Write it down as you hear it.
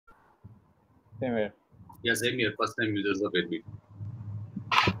Same here. Yeah, same here. First time users of Airmeet.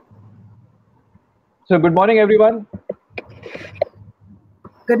 So good morning, everyone.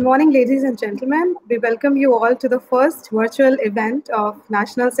 Good morning, ladies and gentlemen. We welcome you all to the first virtual event of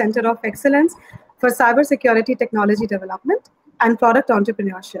National Center of Excellence for Cybersecurity Technology Development and Product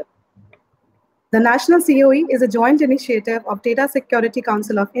Entrepreneurship. The National CoE is a joint initiative of Data Security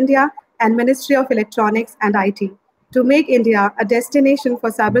Council of India and Ministry of Electronics and IT to make India a destination for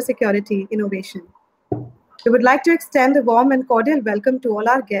cybersecurity innovation. We would like to extend a warm and cordial welcome to all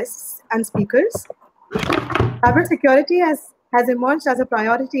our guests and speakers. Cybersecurity has emerged as a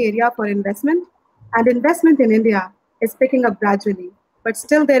priority area for investment, and investment in India is picking up gradually. But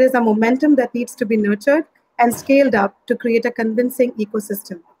still, there is a momentum that needs to be nurtured and scaled up to create a convincing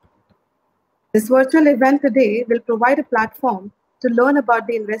ecosystem. This virtual event today will provide a platform to learn about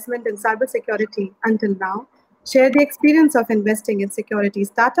the investment in cybersecurity until now, share the experience of investing in security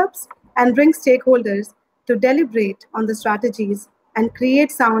startups, and bring stakeholders to deliberate on the strategies and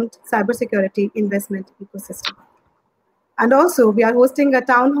create sound cybersecurity investment ecosystem. And also, we are hosting a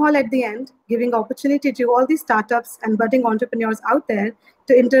town hall at the end, giving opportunity to all these startups and budding entrepreneurs out there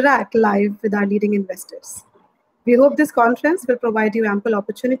to interact live with our leading investors. We hope this conference will provide you ample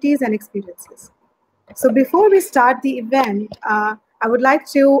opportunities and experiences. So before we start the event, I would like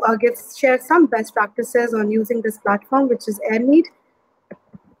to share some best practices on using this platform, which is Airmeet.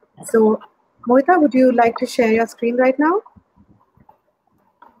 So Mohita, would you like to share your screen right now?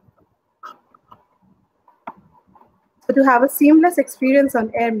 So to have a seamless experience on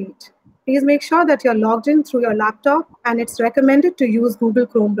Airmeet, please make sure that you're logged in through your laptop, and it's recommended to use Google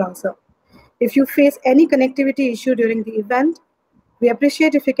Chrome browser. If you face any connectivity issue during the event, we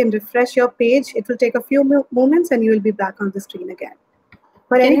appreciate if you can refresh your page. It will take a few moments and you will be back on the screen again.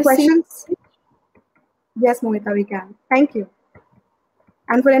 For any questions? Yes, Mohita, we can. Thank you.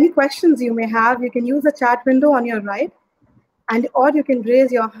 And for any questions you may have, you can use the chat window on your right, or you can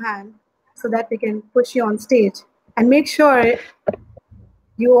raise your hand so that we can push you on stage. And make sure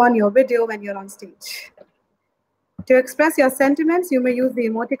you on your video when you're on stage. To express your sentiments, you may use the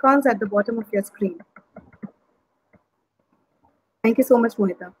emoticons at the bottom of your screen. Thank you so much,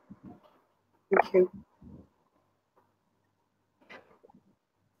 Mohita. Thank you.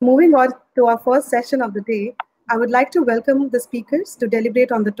 Moving on to our first session of the day, I would like to welcome the speakers to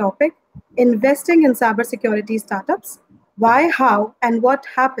deliberate on the topic, investing in cybersecurity startups, why, how, and what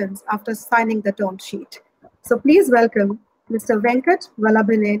happens after signing the term sheet. So please welcome Mr. Venkat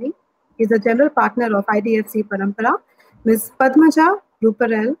Vallabhaneni. He is the general partner of IDFC Parampara. Ms. Padmaja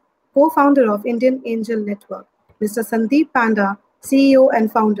Ruparel, co-founder of Indian Angel Network. Mr. Sandeep Panda, CEO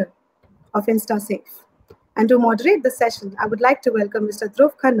and founder of InstaSafe. And to moderate the session, I would like to welcome Mr.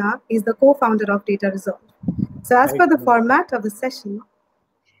 Dhruv Khanna. He is the co-founder of Data Resolve. So as per the format of the session,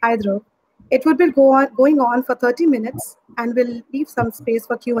 hi Dhruv, it would be going on for 30 minutes and we'll leave some space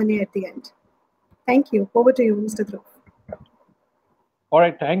for Q&A at the end. Thank you. Over to you, Mr. Dhruv. All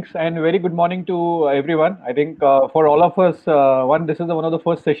right, thanks, and very good morning to everyone. I think for all of us, this is one of the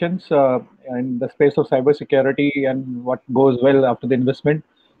first sessions in the space of cybersecurity and what goes well after the investment.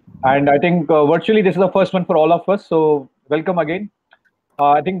 And I think virtually this is the first one for all of us. So welcome again.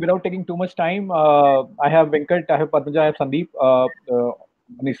 I think without taking too much time, I have Venkat, I have Padmaja, I have Sandeep on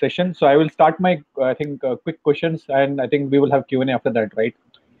this session. So I will start my, quick questions, and I think we will have Q&A after that, right?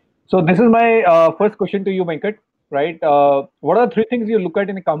 So this is my first question to you, Venkat. Right? What are the three things you look at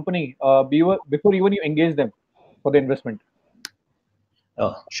in a company before even you engage them for the investment?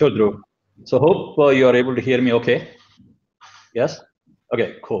 Sure, Dhruv. So hope you are able to hear me okay. Yes?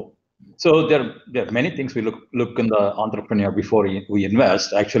 Okay, cool. So there are many things we look in the entrepreneur before we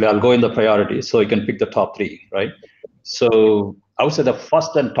invest. Actually, I'll go in the priorities so you can pick the top three, right? So I would say the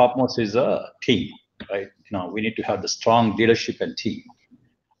first and topmost is a team, right? We need to have the strong leadership and team.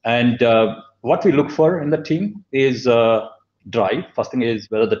 And what we look for in the team is drive. First thing is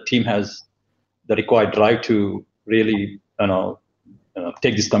whether the team has the required drive to really,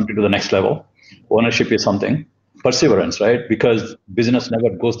 take this company to the next level. Ownership is something. Perseverance, right? Because business never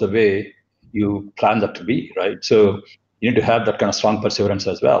goes the way you plan that to be, right? So you need to have that kind of strong perseverance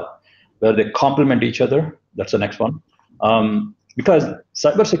as well. Where they complement each other, that's the next one. Because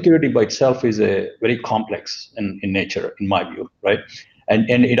cybersecurity by itself is a very complex in nature, in my view, right? And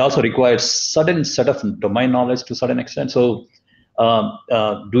it also requires certain set of domain knowledge to a certain extent. So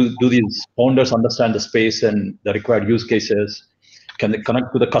do these founders understand the space and the required use cases? Can they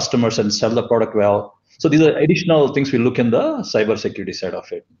connect to the customers and sell the product well? So these are additional things we look in the cybersecurity side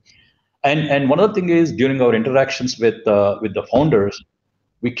of it. And one other thing is during our interactions with the founders,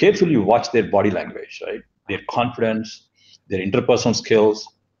 we carefully watch their body language, right? Their confidence, their interpersonal skills,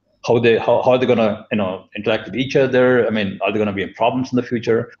 how are they going to interact with each other? I mean, are there going to be problems in the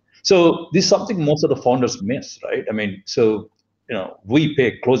future? So this is something most of the founders miss, right? I mean, so we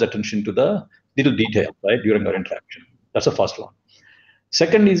pay close attention to the little detail, right, during our interaction. That's the first one.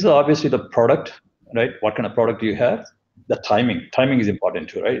 Second is obviously the product, right? What kind of product do you have? The timing. Timing is important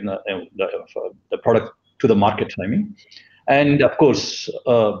too, right? The product to the market timing. And of course,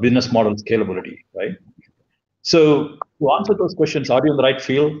 business model scalability, right? So to answer those questions, are you in the right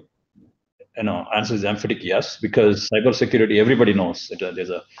field? Answer is emphatic yes, because cybersecurity, everybody knows that there's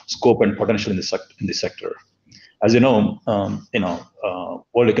a scope and potential in this sector. As you know,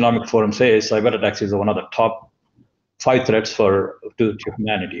 World Economic Forum says cyber attacks is one of the top 5 threats to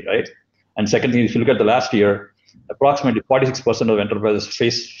humanity, right? And second thing, if you look at the last year, approximately 46% of enterprises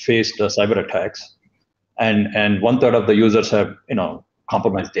faced cyber attacks, and 1/3 of the users have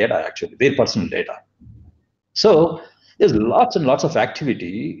compromised data, actually, their personal data. So there's lots and lots of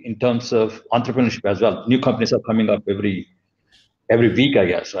activity in terms of entrepreneurship as well. New companies are coming up every week, I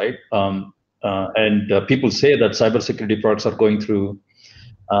guess, right? And people say that cybersecurity products are going through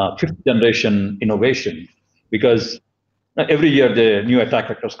 5th generation innovation, because every year the new attack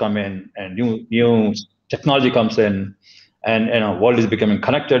vectors come in and new technology comes in, and world is becoming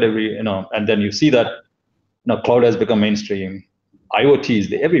connected and then you see that cloud has become mainstream. IoT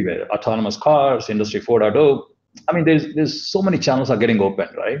is everywhere, autonomous cars, Industry 4.0. I mean, there's so many channels are getting open,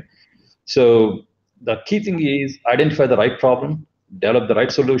 right? So the key thing is identify the right problem, develop the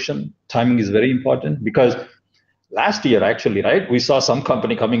right solution. Timing is very important, because last year, actually, right, we saw some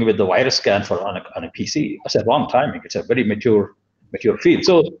company coming with the virus scan on a PC. That's a wrong timing. It's a very mature field.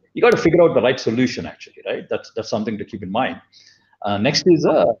 So you got to figure out the right solution, actually, right? That's something to keep in mind. Next is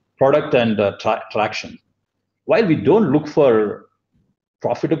product and traction. While we don't look for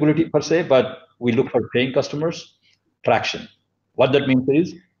profitability per se, but we look for paying customers, traction. What that means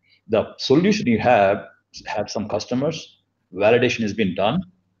is the solution you have some customers, validation has been done,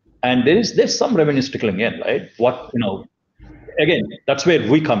 and there's some revenue trickling in, right? Again, that's where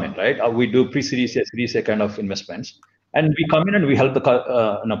we come in, right? We do pre-series A, series A kind of investments, and we come in and we help the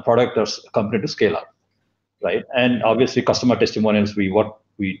product or company to scale up, right? And obviously, customer testimonials.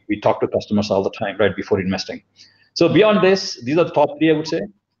 We talk to customers all the time, right, before investing. So beyond this, these are the top 3, I would say.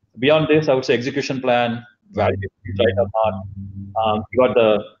 Beyond this, I would say execution plan, validation, right or not. You got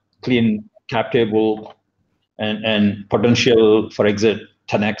the clean cap table and potential for exit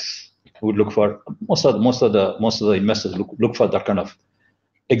 10x. We would look for most of the investors look for that kind of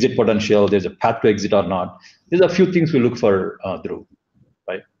exit potential. There's a path to exit or not. There's a few things we look for, Dhruv,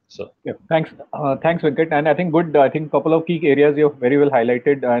 right? So yeah, thanks, Venkat. And I think a couple of key areas you have very well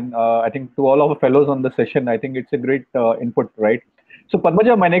highlighted. And I think to all our fellows on the session, I think it's a great input, right? So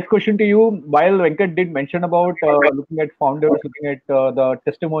Padmaja, my next question to you, while Venkat did mention about looking at founders, looking at the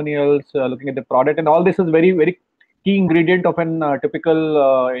testimonials, looking at the product, and all this is very, very key ingredient of an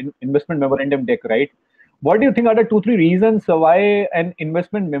typical investment memorandum deck, right? What do you think are the 2-3 reasons why an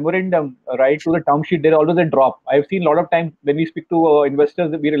investment memorandum, right, to the term sheet, there always a drop? I've seen a lot of times when we speak to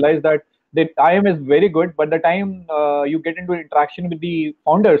investors, we realize that the time is very good, but the time you get into interaction with the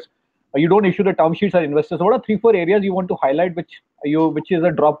founders, you don't issue the term sheets as investors. So what are 3-4 areas you want to highlight which is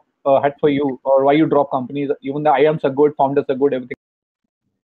a drop hat for you, or why you drop companies? Even the IAMs are good, founders are good, everything.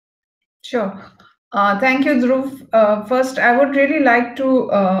 Sure. Thank you, Dhruv. First, I would really like to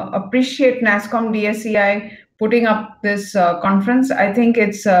appreciate NASSCOM DSEI putting up this conference. I think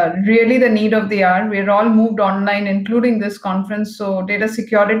it's really the need of the hour. We're all moved online, including this conference. So data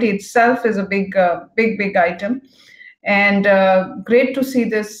security itself is a big item. And great to see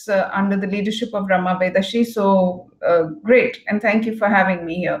this under the leadership of Rama Vedashi. So great, and thank you for having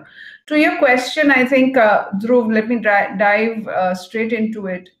me here. To your question, I think, Dhruv, let me dive straight into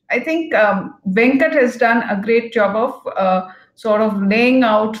it. I think Venkat has done a great job of sort of laying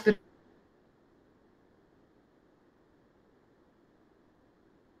out the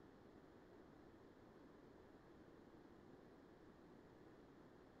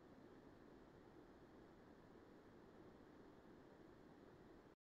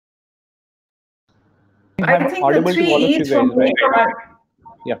I think the 3 E's for me are,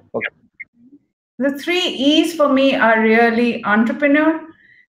 yeah, okay. The 3 E's for me are really entrepreneur,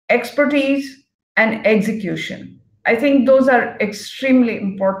 expertise, and execution. I think those are extremely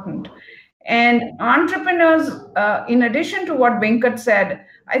important. And entrepreneurs, in addition to what Venkat said,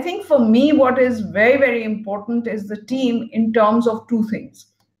 I think for me, what is very, very important is the team in terms of 2 things.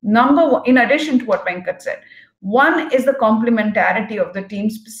 Number one, in addition to what Venkat said, one is the complementarity of the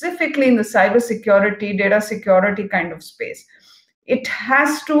team, specifically in the cybersecurity, data security kind of space. It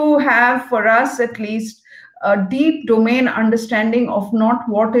has to have, for us at least, a deep domain understanding of not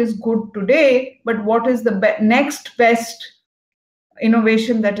what is good today, but what is the next best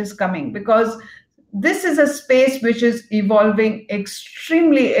innovation that is coming, because this is a space which is evolving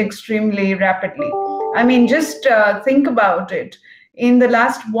extremely rapidly. I mean, just think about it. In the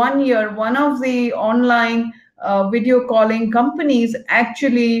last 1 year, one of the online video calling companies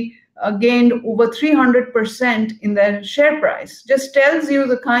actually gained over 300% in their share price. Just tells you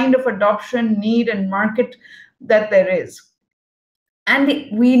the kind of adoption, need, and market that there is. And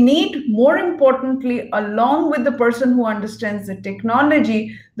we need, more importantly, along with the person who understands the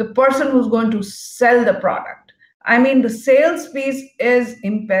technology, the person who's going to sell the product. I mean, the sales piece is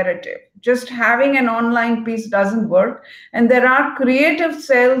imperative. Just having an online piece doesn't work. And there are creative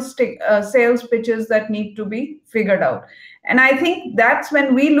sales pitches that need to be figured out. And I think that's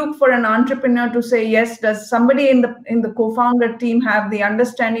when we look for an entrepreneur to say, yes, does somebody in the co-founder team have the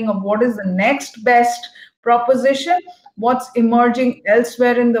understanding of what is the next best proposition? What's emerging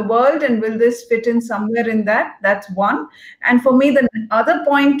elsewhere in the world, and will this fit in somewhere in that? That's one. And for me, the other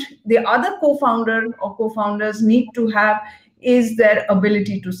point, the other co-founder or co-founders need to have is their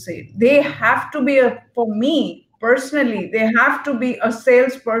ability to sell. They have to be for me personally, they have to be a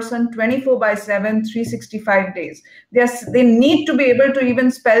salesperson 24/7, 365 days. They need to be able to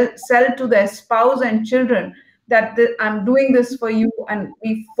even sell to their spouse and children that I'm doing this for you and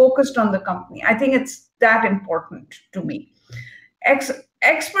be focused on the company. I think it's that important to me.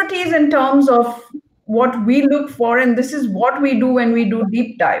 Expertise in terms of what we look for, and this is what we do when we do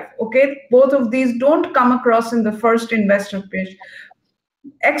deep dive. Okay, both of these don't come across in the first investor pitch.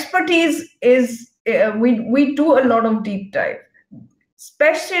 Expertise is we do a lot of deep dive,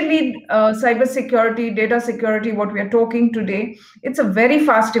 especially cybersecurity, data security, what we are talking today. It's a very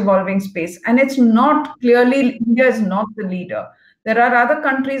fast evolving space, and it's not clearly, India is not the leader. There are other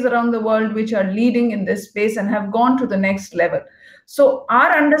countries around the world which are leading in this space and have gone to the next level. So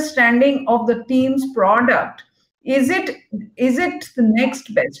our understanding of the team's product, is it the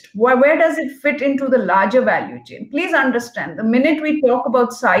next best? Where does it fit into the larger value chain? Please understand, the minute we talk about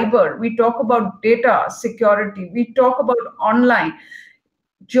cyber, we talk about data security, we talk about online,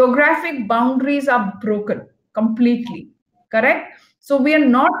 geographic boundaries are broken completely, correct? So we are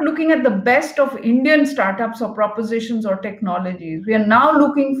not looking at the best of Indian startups or propositions or technologies. We are now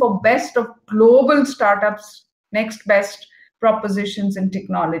looking for best of global startups, next best propositions and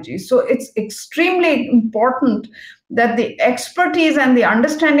technologies. So it's extremely important that the expertise and the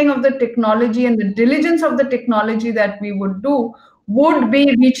understanding of the technology and the diligence of the technology that we would do would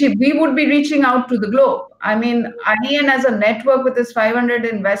be reaching out to the globe. I mean, IEN as a network with its 500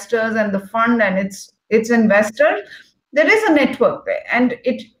 investors and the fund and its investors, there is a network there. And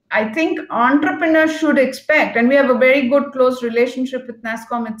I think entrepreneurs should expect, and we have a very good close relationship with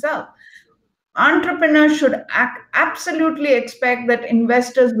NASCOM itself, entrepreneurs should absolutely expect that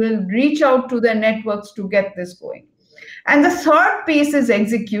investors will reach out to their networks to get this going. And the third piece is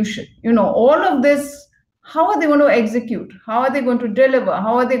execution. You know, all of this, how are they going to execute? How are they going to deliver?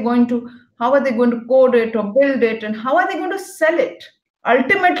 How are they going to code it or build it? And how are they going to sell it?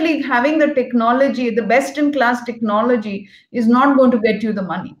 Ultimately, having the technology, the best-in-class technology, is not going to get you the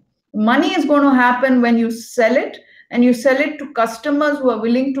money. Money is going to happen when you sell it, and you sell it to customers who are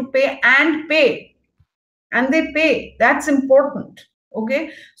willing to pay. And they pay. That's important.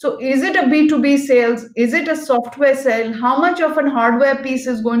 Okay. So is it a B2B sales? Is it a software sale? How much of a hardware piece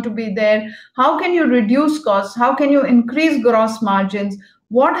is going to be there? How can you reduce costs? How can you increase gross margins?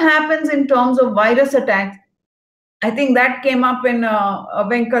 What happens in terms of virus attacks? I think that came up in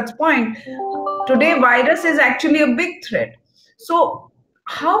Venkat's point. Today, virus is actually a big threat. So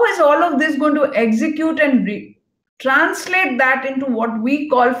how is all of this going to execute and translate that into what we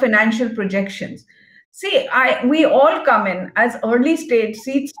call financial projections? See, we all come in as early stage,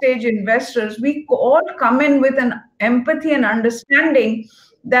 seed stage investors. We all come in with an empathy and understanding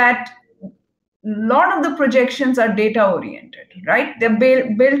that a lot of the projections are data oriented, right? They're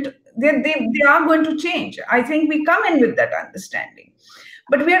built. They are going to change. I think we come in with that understanding.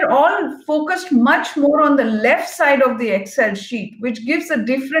 But we are all focused much more on the left side of the Excel sheet, which gives the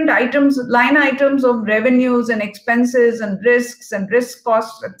different line items of revenues and expenses and risks and risk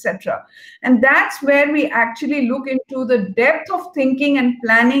costs, etc. And that's where we actually look into the depth of thinking and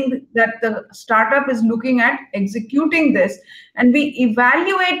planning that the startup is looking at executing this. And we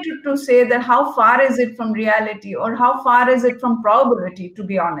evaluate to say that how far is it from reality, or how far is it from probability, to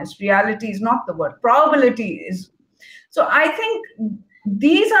be honest. Reality is not the word. Probability is. So I think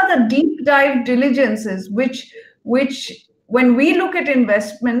these are the deep dive diligences which when we look at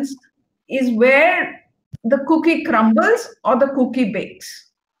investments is where the cookie crumbles or the cookie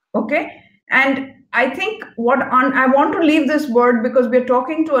bakes. Okay. And I think I want to leave this word because we're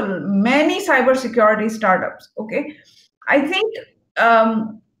talking to many cybersecurity startups. Okay, I think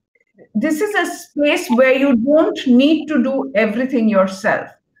this is a space where you don't need to do everything yourself.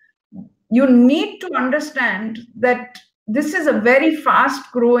 You need to understand that this is a very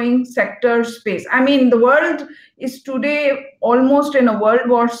fast growing sector space. I mean, the world is today almost in a world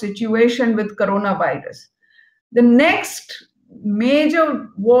war situation with coronavirus. The next major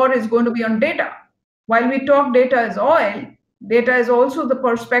war is going to be on data. While we talk data is oil, data is also the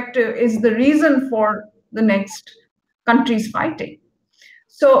perspective, is the reason for the next countries fighting.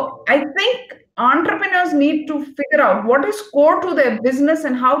 So I think entrepreneurs need to figure out what is core to their business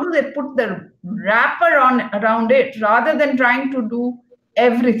and how do they put the wrapper on around it rather than trying to do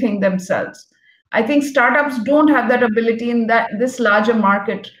everything themselves. I think startups don't have that ability in this larger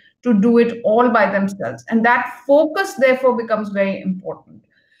market to do it all by themselves. And that focus therefore becomes very important.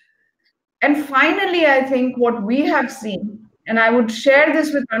 And finally, I think what we have seen, and I would share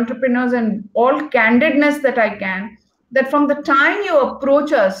this with entrepreneurs and all candidness that I can, that from the time you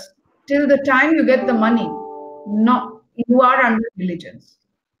approach us till the time you get the money, you are under diligence.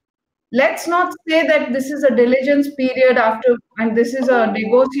 Let's not say that this is a diligence period after, and this is a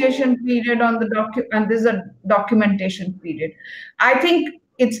negotiation period on the and this is a documentation period. I think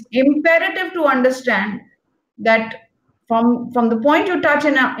it's imperative to understand that from the point you touch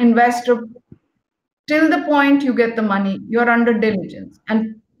an investor till the point you get the money, you're under diligence.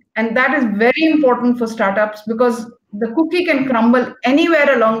 And that is very important for startups because the cookie can crumble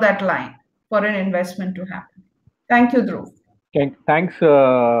anywhere along that line for an investment to happen. Thank you, Dhruv. Okay, thanks,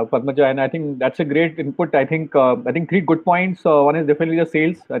 Padmaja, and I think that's a great input. I think three good points. One is definitely the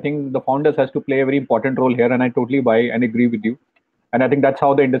sales. I think the founders has to play a very important role here, and I totally buy and agree with you. And I think that's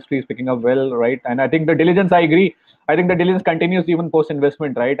how the industry is picking up well, right? And I think the diligence, I agree. I think the diligence continues even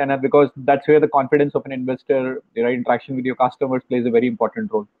post-investment, right? And because that's where the confidence of an investor, the right interaction with your customers plays a very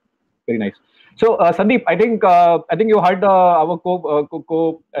important role. Very nice. So Sandeep, I think you heard our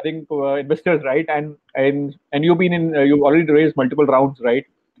investors, right? And you've been in, you've already raised multiple rounds, right?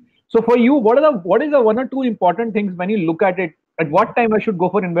 So for you, what is the one or two important things when you look at it? At what time I should go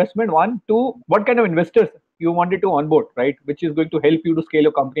for investment? One, two, what kind of investors you wanted to onboard, right? Which is going to help you to scale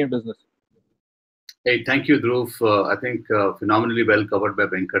your company and business. Hey, thank you, Dhruv. I think phenomenally well covered by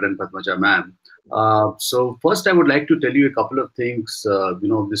Venkat and Padmaja ma'am. So first, I would like to tell you a couple of things. A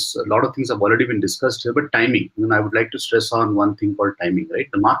lot of things have already been discussed here, but timing. I would like to stress on one thing called timing, right?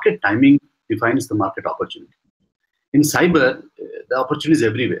 The market timing defines the market opportunity. In cyber, the opportunity is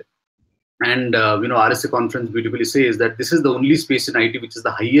everywhere. And RSA conference beautifully says that this is the only space in IT which is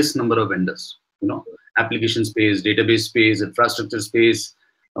the highest number of vendors. Application space, database space, infrastructure space,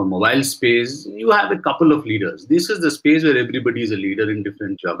 mobile space. You have a couple of leaders. This is the space where everybody is a leader in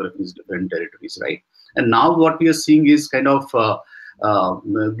different geographies, different territories, right? And now what we are seeing is kind of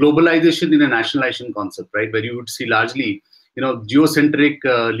globalization in a nationalization concept, right? Where you would see largely geocentric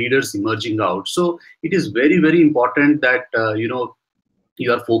leaders emerging out. So it is very, very important that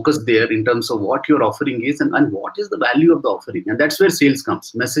you are focused there in terms of what your offering is and what is the value of the offering. And that's where sales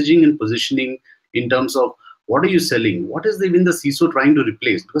comes, messaging and positioning in terms of what are you selling? What is even the CISO trying to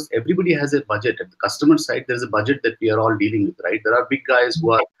replace? Because everybody has a budget. At the customer side, there's a budget that we are all dealing with, right? There are big guys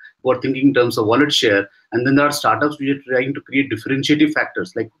who are thinking in terms of wallet share. And then there are startups which are trying to create differentiative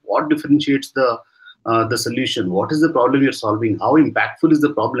factors, like what differentiates the solution? What is the problem you're solving? How impactful is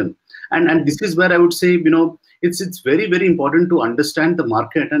the problem? And this is where I would say, it's very, very important to understand the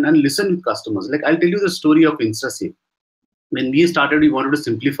market and listen with customers. Like I'll tell you the story of InstaSafe. When we started, we wanted to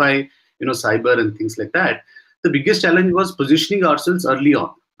simplify, cyber and things like that. The biggest challenge was positioning ourselves early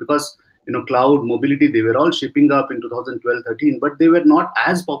on because, cloud, mobility, they were all shaping up in 2012-13, but they were not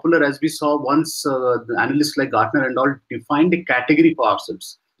as popular as we saw once the analysts like Gartner and all defined a category for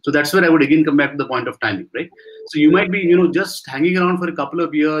ourselves. So that's where I would again come back to the point of timing, right? So you might be, just hanging around for a couple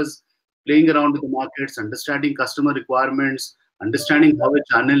of years, playing around with the markets, understanding customer requirements, understanding how a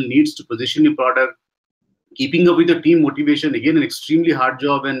channel needs to position your product, keeping up with your team motivation, again, an extremely hard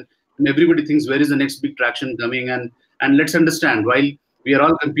job. And everybody thinks, where is the next big traction coming? And let's understand, while we are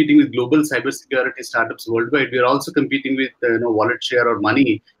all competing with global cybersecurity startups worldwide, we are also competing with wallet share or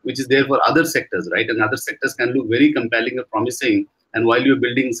money, which is there for other sectors, right? And other sectors can look very compelling or promising. And while you're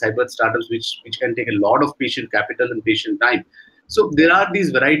building cyber startups, which can take a lot of patient capital and patient time. So there are these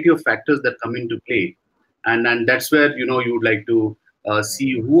variety of factors that come into play. And that's where, you would like to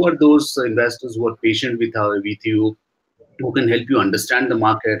see who are those investors who are patient with you, who can help you understand the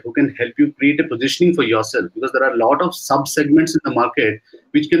market, who can help you create a positioning for yourself, because there are a lot of sub-segments in the market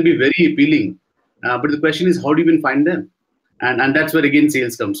which can be very appealing. But the question is, how do you even find them? And that's where again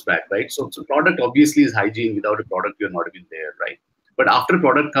sales comes back, right? So product obviously is hygiene. Without a product, you're not even there, right? But after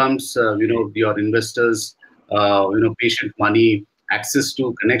product comes, your investors, patient money, access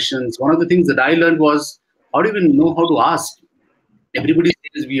to connections. One of the things that I learned was how do you even know how to ask? Everybody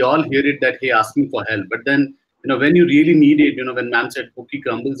says, we all hear it that, hey, ask me for help. But then, when you really need it, when ma'am said cookie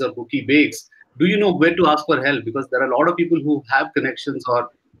crumbles or cookie bakes, do you know where to ask for help? Because there are a lot of people who have connections or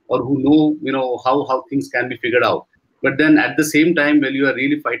who know, how things can be figured out. But then at the same time, when you are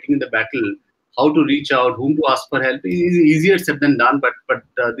really fighting in the battle, how to reach out, whom to ask for help is easier said than done. But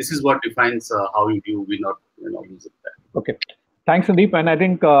this is what defines how you do win or lose it. Okay. Thanks, Sandeep. And I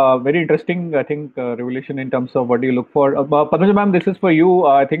think very interesting, revelation in terms of what do you look for. Padmaja ma'am, this is for you.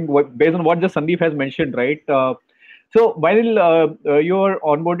 I think based on what just Sandeep has mentioned, right? So while you're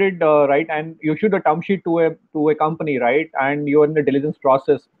onboarded, right, and you issued a term sheet to a company, right, and you're in the diligence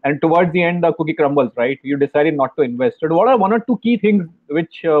process, and towards the end, the cookie crumbles, right? You decided not to invest. So what are one or two key things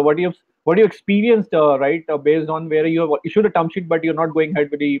which what you experienced, right, based on where you have issued a term sheet, but you're not going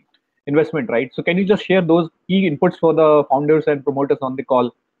ahead with the investment, right? So can you just share those key inputs for the founders and promoters on the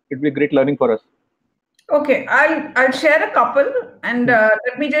call? It'd be great learning for us. Okay, I'll share a couple, and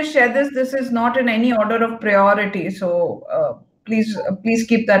let me just share this. This is not in any order of priority, so please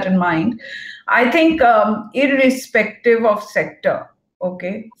keep that in mind. I think irrespective of sector,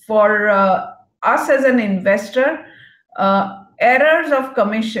 okay, for us as an investor, errors of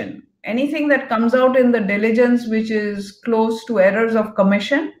commission, anything that comes out in the diligence which is close to errors of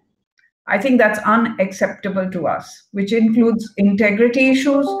commission, I think that's unacceptable to us, which includes integrity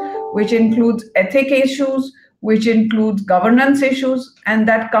issues, which includes ethic issues, which includes governance issues, and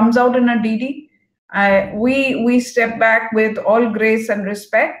that comes out in a DD. We step back with all grace and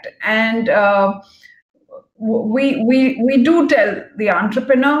respect, and we do tell the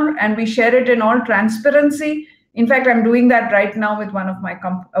entrepreneur, and we share it in all transparency. In fact, I'm doing that right now with one of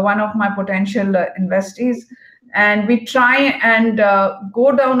my potential investees. And we try and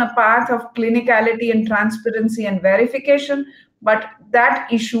go down a path of clinicality and transparency and verification. But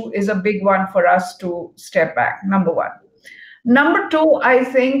that issue is a big one for us to step back, number one. Number two, I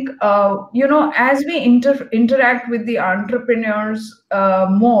think, as we interact with the entrepreneurs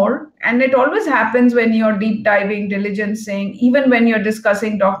more, and it always happens when you're deep diving, diligencing, even when you're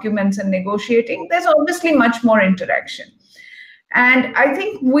discussing documents and negotiating, there's obviously much more interaction. And I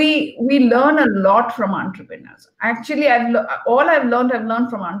think we learn a lot from entrepreneurs. Actually, I've learned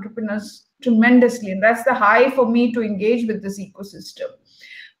from entrepreneurs tremendously, and that's the high for me to engage with this ecosystem.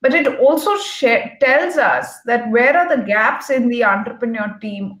 But it also tells us that where are the gaps in the entrepreneur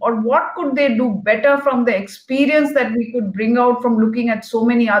team, or what could they do better from the experience that we could bring out from looking at so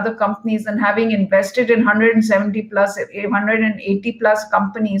many other companies and having invested in 170 plus, 180 plus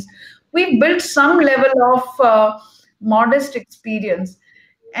companies. We've built some level of modest experience,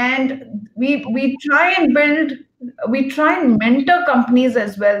 and we try and mentor companies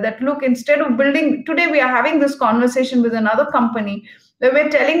as well, that look, instead of building, today we are having this conversation with another company where we're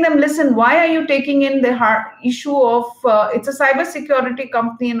telling them, listen, why are you taking in the hard issue of it's a cybersecurity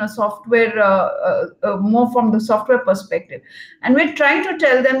company and a software, more from the software perspective, and we're trying to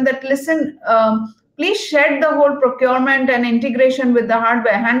tell them that, listen, please shed the whole procurement and integration with the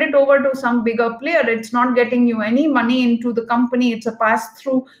hardware. Hand it over to some bigger player. It's not getting you any money into the company. It's a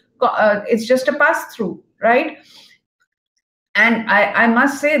pass-through. It's just a pass-through, right? And I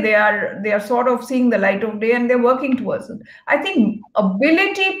must say they are sort of seeing the light of day, and they're working towards it. I think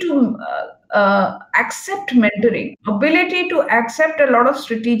ability to accept mentoring, ability to accept a lot of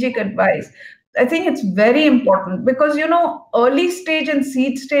strategic advice, I think it's very important, because early stage and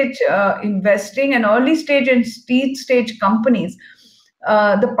seed stage investing and early stage and seed stage companies,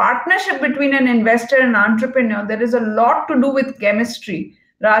 the partnership between an investor and entrepreneur, there is a lot to do with chemistry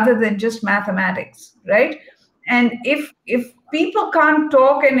rather than just mathematics, right? And if people can't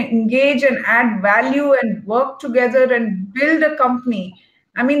talk and engage and add value and work together and build a company,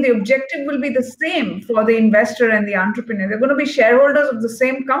 I mean, the objective will be the same for the investor and the entrepreneur. They're going to be shareholders of the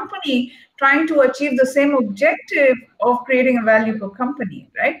same company, trying to achieve the same objective of creating a valuable company,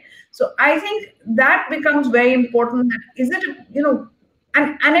 right? So I think that becomes very important. Is it,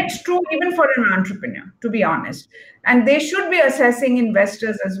 and it's true even for an entrepreneur, to be honest. And they should be assessing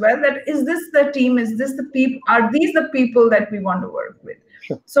investors as well, that is this the team, is this the people, are these the people that we want to work with?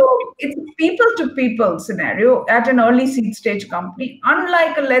 Sure. So it's a people to people scenario at an early seed stage company,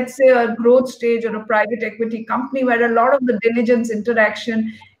 unlike let's say a growth stage or a private equity company, where a lot of the diligence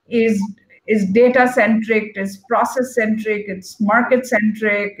interaction is data centric, is process centric, it's market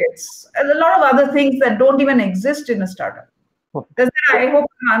centric, it's a lot of other things that don't even exist in a startup. I hope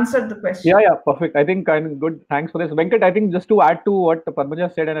I answered the question. Yeah, perfect. I think kind of good. Thanks for this, Venkat. I think just to add to what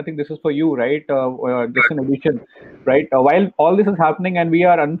Padmaja said, and I think this is for you, right? Just in addition, right? While all this is happening, and we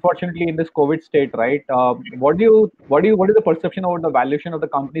are unfortunately in this COVID state, right? What is the perception about the valuation of the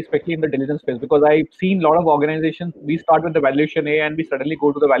company, especially in the diligence phase? Because I've seen a lot of organizations. We start with the valuation A, and we suddenly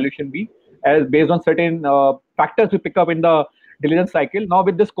go to the valuation B, as based on certain factors we pick up in the diligence cycle. Now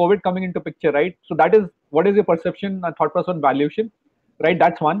with this COVID coming into picture, right? So that is what is your perception, thought process on valuation? Right,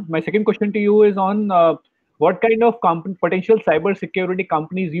 that's one. My second question to you is on what kind of potential cyber security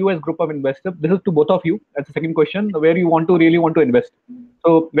companies you as group of investors. This is to both of you. That's the second question. Where you really want to invest.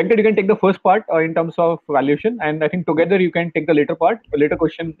 So Venkat, you can take the first part in terms of valuation, and I think together you can take the later part, the later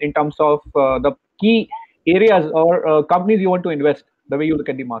question in terms of the key areas or companies you want to invest. The way you look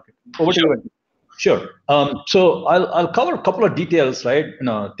at the market. Over to you, Venkat. Sure. So I'll cover a couple of details, right?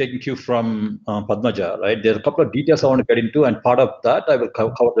 Taking cue from Padmaja, right? There's a couple of details I want to get into, and part of that I will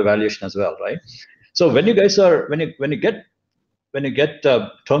cover the valuation as well, right? So when you guys are when you get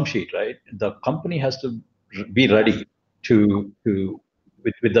term sheet, right? The company has to be ready to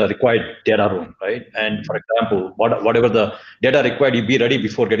with the required data room, right? And for example, whatever the data required, you be ready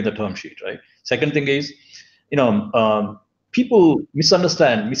before getting the term sheet, right? Second thing is, people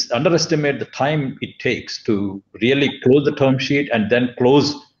underestimate the time it takes to really close the term sheet and then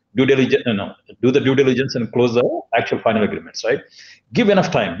close do the due diligence and close the actual final agreements, right? Give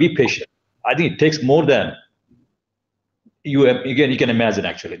enough time, be patient. I think it takes more than you can imagine.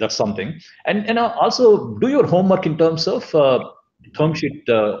 Actually, that's something. And also do your homework in terms of term sheet.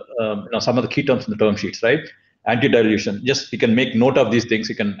 Some of the key terms in the term sheets, right? Anti-dilution. Just you can make note of these things.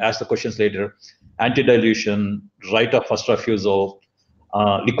 You can ask the questions later. Anti-dilution, right of first refusal,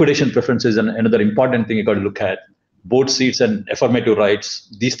 liquidation preferences, and another important thing you got to look at. Board seats and affirmative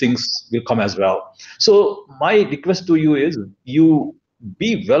rights. These things will come as well. So my request to you is you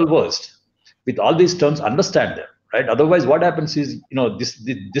be well versed with all these terms, understand them, right? Otherwise, what happens is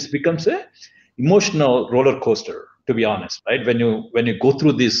this becomes a emotional roller coaster, to be honest, right? When you go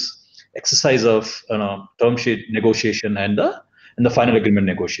through this exercise of term sheet negotiation and the final agreement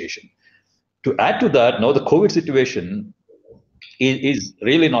negotiation. To add to that, now the COVID situation is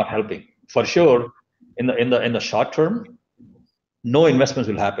really not helping. For sure, in the short term, no investments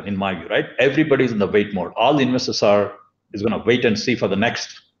will happen, in my view, right? Everybody's in the wait mode. All the investors is going to wait and see for the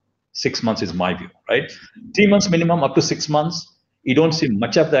next 6 months, is my view, right? 3 months minimum, up to 6 months. You don't see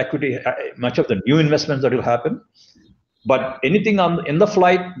much of the equity, much of the new investments that will happen. But anything in the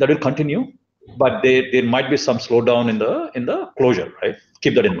flight that will continue, but there might be some slowdown in the closure, right?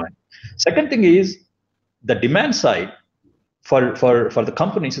 Keep that in mind. Second thing is the demand side for the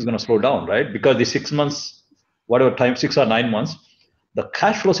companies is going to slow down, right? Because the 6 months, whatever time, 6 or 9 months, the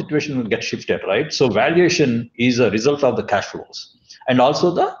cash flow situation will get shifted, right? So valuation is a result of the cash flows and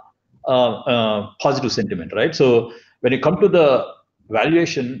also the positive sentiment, right? So when you come to the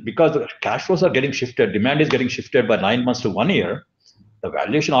valuation, because the cash flows are getting shifted, demand is getting shifted by 9 months to 1 year, the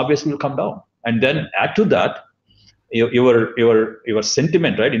valuation obviously will come down. And then add to that, your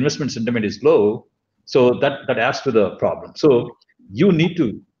sentiment, right? Investment sentiment is low, so that adds to the problem. So you need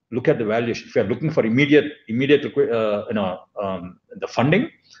to look at the valuation. If you are looking for immediate the funding,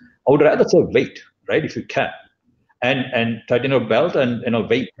 I would rather say wait, right? If you can, and tighten your belt and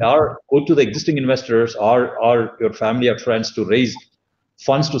wait, or go to the existing investors or your family or friends to raise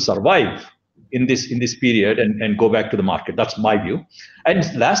funds to survive in this period and go back to the market. That's my view. And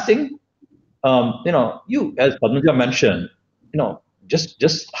last thing, you, as Padmaja mentioned,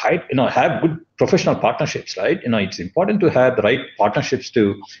 just have good professional partnerships, right? It's important to have the right partnerships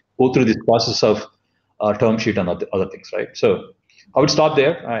to go through this process of term sheet and other things, right? So I would stop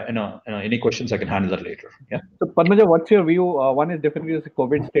there. Any questions I can handle that later. Yeah. So Padmaja, what's your view? One is definitely the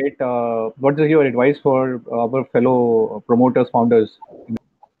COVID state. What is your advice for our fellow promoters, founders?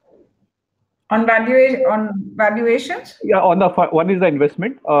 On valuations? Yeah, one is the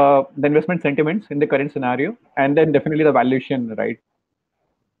investment sentiments in the current scenario, and then definitely the valuation, right?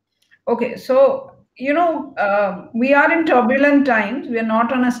 Okay, so we are in turbulent times. We are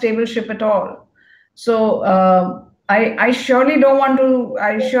not on a stable ship at all. So I surely don't want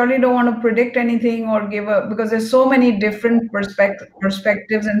to predict anything or because there's so many different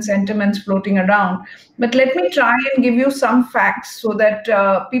perspectives and sentiments floating around. But let me try and give you some facts so that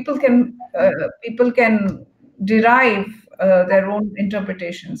people can derive their own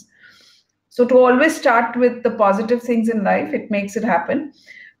interpretations. So to always start with the positive things in life, it makes it happen.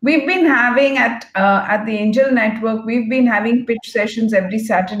 We've been having at the Angel Network, we've been having pitch sessions every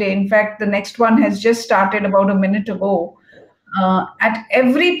Saturday. In fact, the next one has just started about a minute ago. At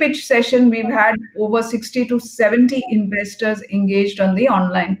every pitch session, we've had over 60 to 70 investors engaged on the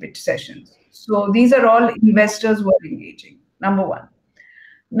online pitch sessions. So these are all investors who are engaging, number one.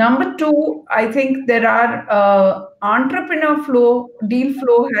 Number two, I think there are entrepreneur flow, deal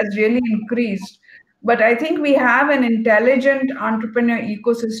flow has really increased. But I think we have an intelligent entrepreneur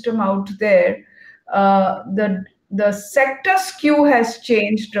ecosystem out there. The sector skew has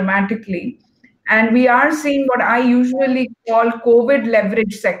changed dramatically. And we are seeing what I usually call COVID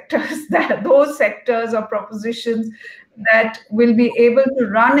leverage sectors, that those sectors or propositions that will be able to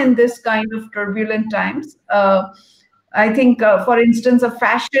run in this kind of turbulent times. I think, for instance, a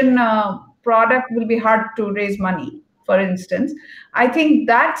fashion product will be hard to raise money, for instance. I think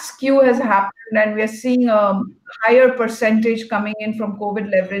that skew has happened, and we are seeing a higher percentage coming in from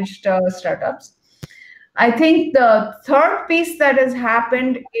COVID leveraged startups. I think the third piece that has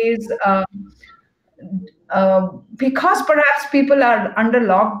happened is because perhaps people are under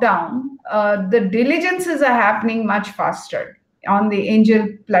lockdown, the diligences are happening much faster on the angel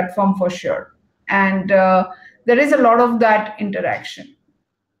platform for sure. And there is a lot of that interaction.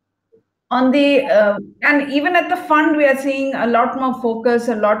 On the and even at the fund, we are seeing a lot more focus,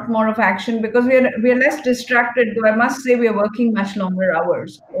 a lot more of action, because we are less distracted. Though I must say we are working much longer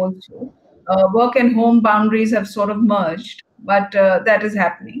hours also. Work and home boundaries have sort of merged, but that is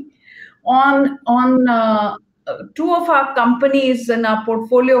happening. On two of our companies and our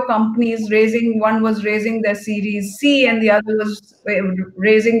portfolio companies raising, one was raising their Series C and the other was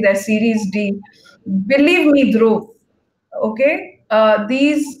raising their Series D. Believe me, Dhruv, okay,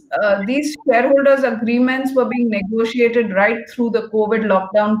 these shareholders agreements were being negotiated right through the COVID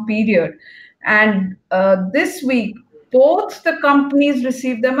lockdown period, and this week both the companies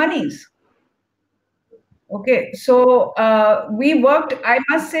received their monies. Okay, so we worked, I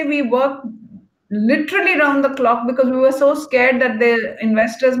must say, we worked literally round the clock because we were so scared that the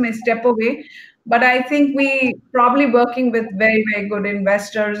investors may step away. But I think we probably working with very, very good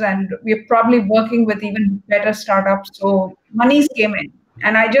investors, and we're probably working with even better startups. So monies came in.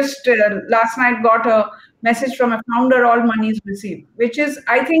 And I just last night got a message from a founder, all monies received, which is,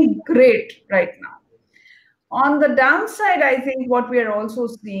 I think, great right now. On the downside, I think what we are also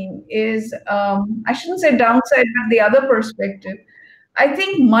seeing is, I shouldn't say downside, but the other perspective. I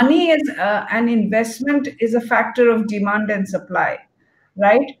think money is an investment is a factor of demand and supply,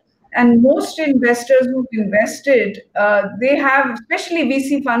 right? And most investors who've invested, they have, especially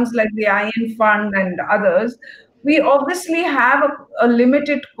VC funds like the IN fund and others, we obviously have a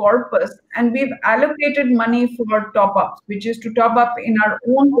limited corpus, and we've allocated money for top-ups, which is to top up in our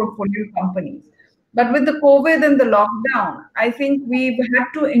own portfolio companies. But with the COVID and the lockdown, I think we've had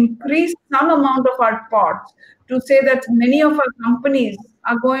to increase some amount of our pots to say that many of our companies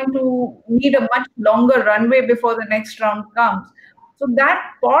are going to need a much longer runway before the next round comes. So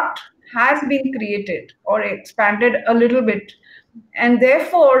that pot has been created or expanded a little bit. And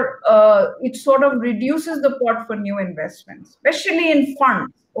therefore, it sort of reduces the pot for new investments, especially in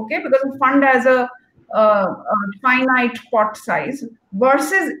funds, okay? Because a fund has a finite pot size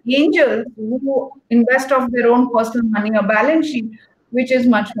versus angels who invest of their own personal money or balance sheet, which is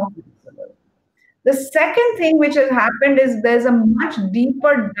much more flexible. The second thing which has happened is there's a much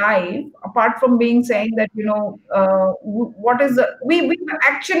deeper dive, apart from being saying that, you know, what is the, we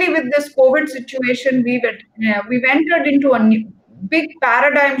actually with this COVID situation, we've entered into a new, big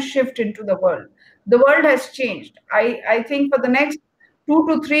paradigm shift into the world. The world has changed. I think for the next 2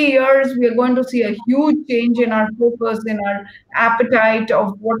 to 3 years, we are going to see a huge change in our focus, in our appetite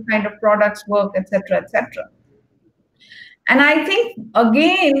of what kind of products work, etc., etc. And I think,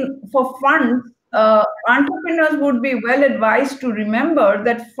 again, for funds, entrepreneurs would be well advised to remember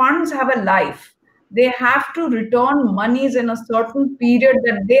that funds have a life. They have to return monies in a certain period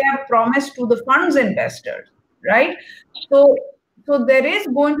that they have promised to the funds investors, right? So there is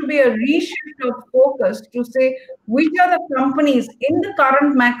going to be a reshift of focus to say which are the companies in the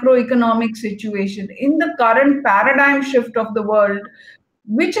current macroeconomic situation, in the current paradigm shift of the world,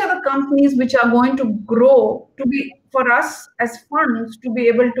 which are the companies which are going to grow to be, for us as funds, to be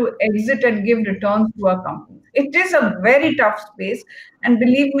able to exit and give returns to our companies. It is a very tough space, and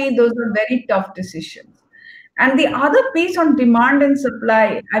believe me, those are very tough decisions. And the other piece on demand and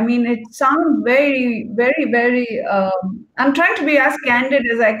supply, I mean, it sounds very, very, very, I'm trying to be as candid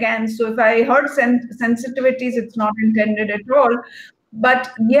as I can. So if I hurt sensitivities, it's not intended at all.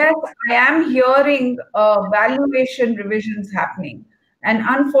 But yes, I am hearing valuation revisions happening. And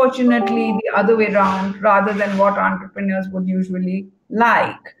unfortunately, the other way around, rather than what entrepreneurs would usually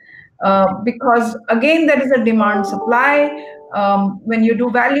like. Because again, there is a demand supply. When you do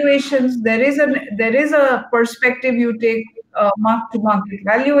valuations, there is a perspective you take mark-to-market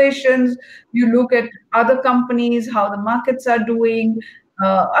valuations. You look at other companies, how the markets are doing.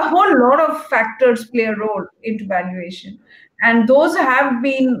 A whole lot of factors play a role into valuation. And those have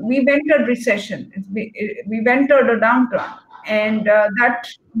been, we've entered recession, we've entered a downturn. And that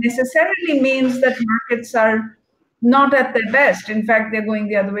necessarily means that markets are not at their best. In fact, they're going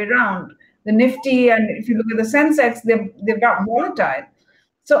the other way around. The Nifty, and if you look at the Sensex, they've got volatile.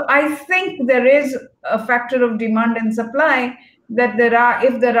 So I think there is a factor of demand and supply, that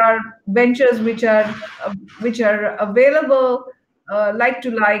if there are ventures which are available like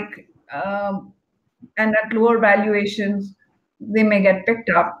to like, and at lower valuations, they may get picked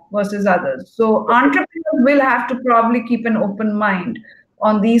up versus others. So entrepreneurs will have to probably keep an open mind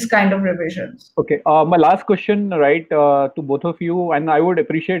on these kind of revisions. Okay, my last question, right, to both of you, and I would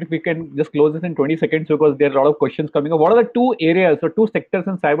appreciate if we can just close this in 20 seconds because there are a lot of questions coming up. What are the two areas or two sectors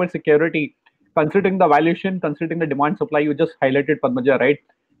in cybersecurity, considering the valuation, considering the demand supply you just highlighted, Padmaja, right,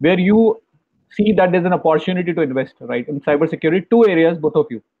 where you see that there's an opportunity to invest, right, in cybersecurity? Two areas, both of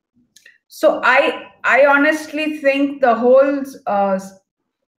you. So I honestly think the whole cyber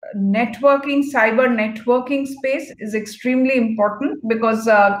networking space is extremely important, because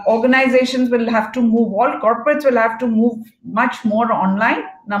organizations will have to move, all corporates will have to move much more online,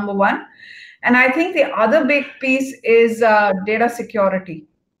 number one. And I think the other big piece is data security,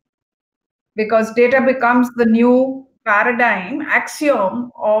 because data becomes the new paradigm,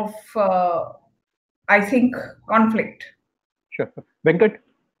 axiom of, I think, conflict. Sure. Venkat?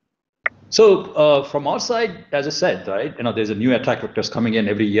 So from our side, as I said, right, there's a new attack vectors coming in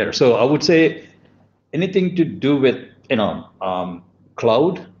every year. So I would say anything to do with,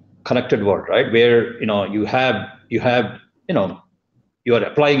 cloud connected world, right, where, you are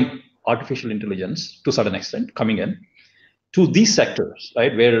applying artificial intelligence to a certain extent coming in to these sectors,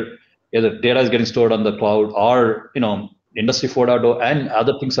 right, where either data is getting stored on the cloud or, Industry 4.0 and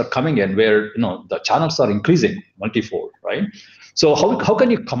other things are coming in where, the channels are increasing multifold, right? So how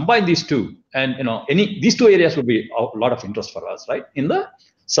can you combine these two? And these two areas would be a lot of interest for us, right, in the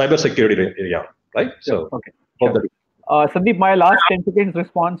cybersecurity area, right? So okay. Sure. Sandeep, my last 10 seconds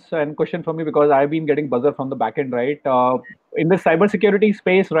response and question from you, because I've been getting buzzer from the back end, right? In the cybersecurity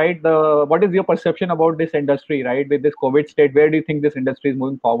space, right, what is your perception about this industry, right, with this COVID state? Where do you think this industry is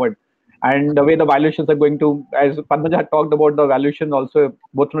moving forward? And the way the valuations are going to, as Padmaja had talked about the valuation also,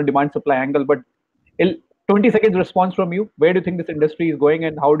 both from a demand supply angle, but 20 seconds response from you. Where do you think this industry is going,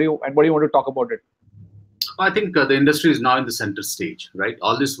 and what do you want to talk about it? I think the industry is now in the center stage, right?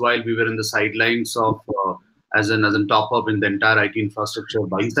 All this while we were in the sidelines of as an top up in the entire IT infrastructure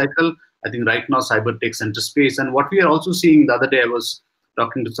buying cycle. I think right now cyber takes center space, and what we are also seeing, the other day I was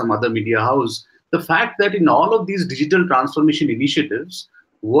talking to some other media house, the fact that in all of these digital transformation initiatives,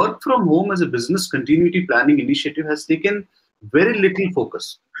 work from home as a business continuity planning initiative has taken very little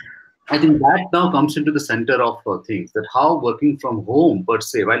focus. I think that now comes into the center of things, that how working from home per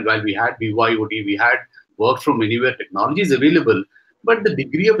se, while we had BYOD, we had work from anywhere technology is available, but the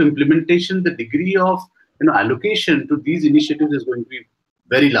degree of implementation, the degree of allocation to these initiatives is going to be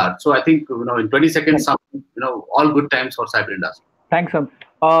very large. So I think in 20 seconds, all good times for cyber industry. Thanks,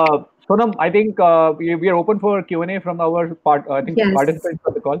 Sonam, I think we are open for Q&A from our participants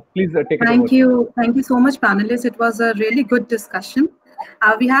for the call. Please take it over. Thank you so much, panelists. It was a really good discussion.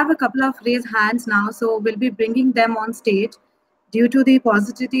 We have a couple of raised hands now, so we'll be bringing them on stage. Due to the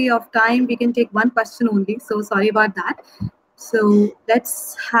paucity of time, we can take one question only. So sorry about that. So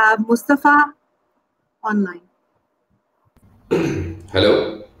let's have Mustafa online.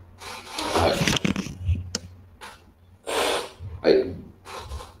 Hello. Hi.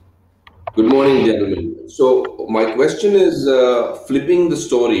 Good morning, gentlemen. So my question is flipping the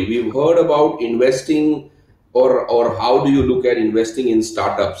story. We've heard about investing, or how do you look at investing in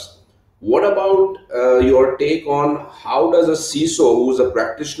startups? What about your take on how does a CISO, who's a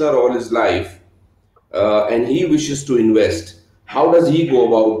practitioner all his life, and he wishes to invest, how does he go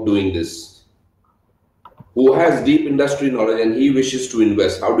about doing this? Who has deep industry knowledge and he wishes to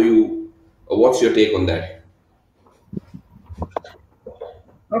invest, what's your take on that?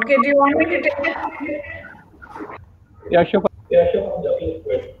 Okay, do you want me to take it? Yeah, sure.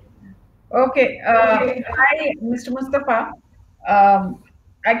 Okay, hi, Mr. Mustafa.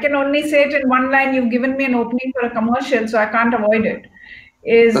 I can only say it in one line. You've given me an opening for a commercial, so I can't avoid it.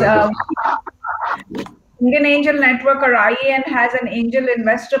 Indian Angel Network, or IAN, has an angel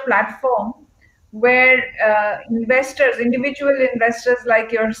investor platform where individual investors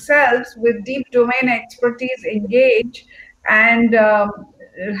like yourselves with deep domain expertise engage and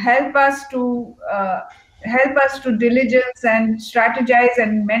help us to diligence and strategize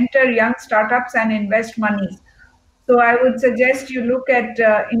and mentor young startups and invest monies. So I would suggest you look at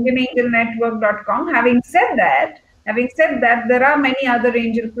IndianAngelNetwork.com. Having said that, there are many other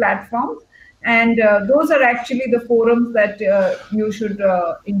angel platforms, and those are actually the forums that you should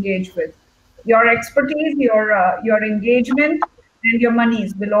engage with. Your expertise, your engagement, and your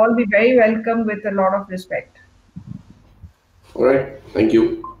monies will all be very welcome with a lot of respect. All right. Thank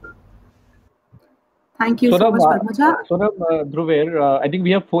you. Thank you so much, Padmaja. Sonam, Dhruver, I think we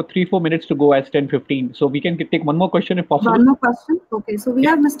have 3-4 minutes to go as 10:15. So we can take one more question if possible. One more question? Okay, so we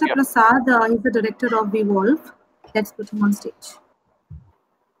have Mr. Prasad. He's the director of Evolve. Let's put him on stage.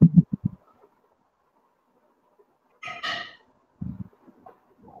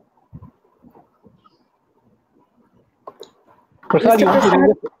 Prasad, you want to raise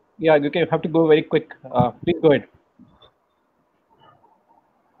it? Yeah, you can have to go very quick. Please go ahead.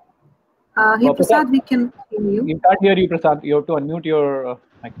 Hey, Prasad, we can hear you. We can't hear you, Prasad. You have to unmute your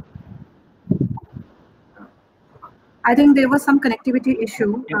mic. I think there was some connectivity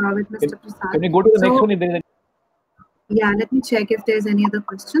issue with Mr. Prasad. Can you go to the next one if there is any? Yeah, let me check if there's any other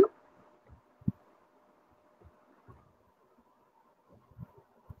question.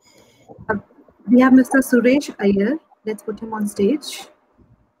 We have Mr. Suresh Iyer. Let's put him on stage.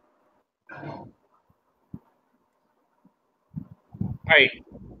 Hi.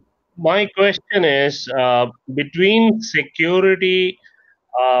 My question is between security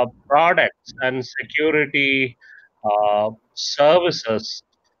products and security services,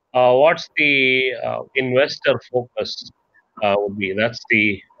 what's the investor focus would be? That's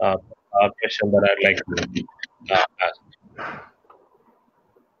the question that I'd like to ask.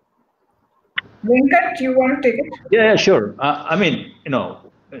 Venkat, you want to take it? Yeah, sure. I mean,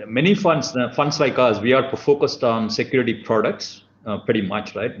 many funds like us, we are focused on security products pretty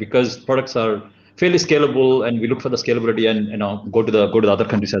much, right? Because products are fairly scalable, and we look for the scalability and go to the other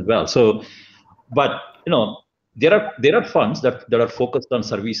countries as well. So, but there are funds that are focused on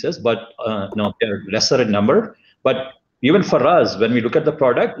services, but they're lesser in number. But even for us, when we look at the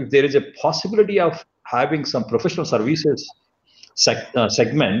product, if there is a possibility of having some professional services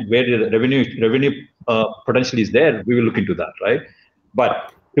segment where the revenue potential is there, we will look into that, right?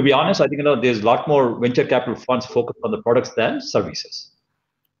 But to be honest, I think there's a lot more venture capital funds focused on the products than services.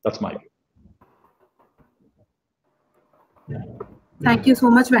 That's my view. Thank you so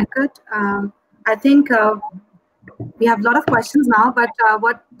much, Venkat. I think we have a lot of questions now, but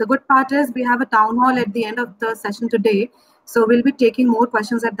what the good part is we have a town hall at the end of the session today, so we'll be taking more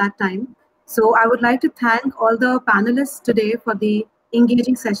questions at that time. So I would like to thank all the panelists today for the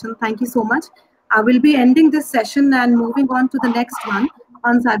engaging session. Thank you so much. I will be ending this session and moving on to the next one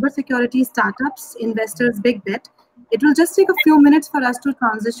on cybersecurity startups, investors' big bet. It will just take a few minutes for us to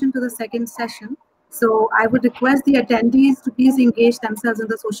transition to the second session. So I would request the attendees to please engage themselves in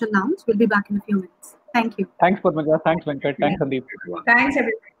the social lounge. We'll be back in a few minutes. Thank you. Thanks, Padmaja. Thanks, Venkat. Thanks, Sandeep. Thanks,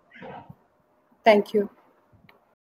 everyone. Thank you.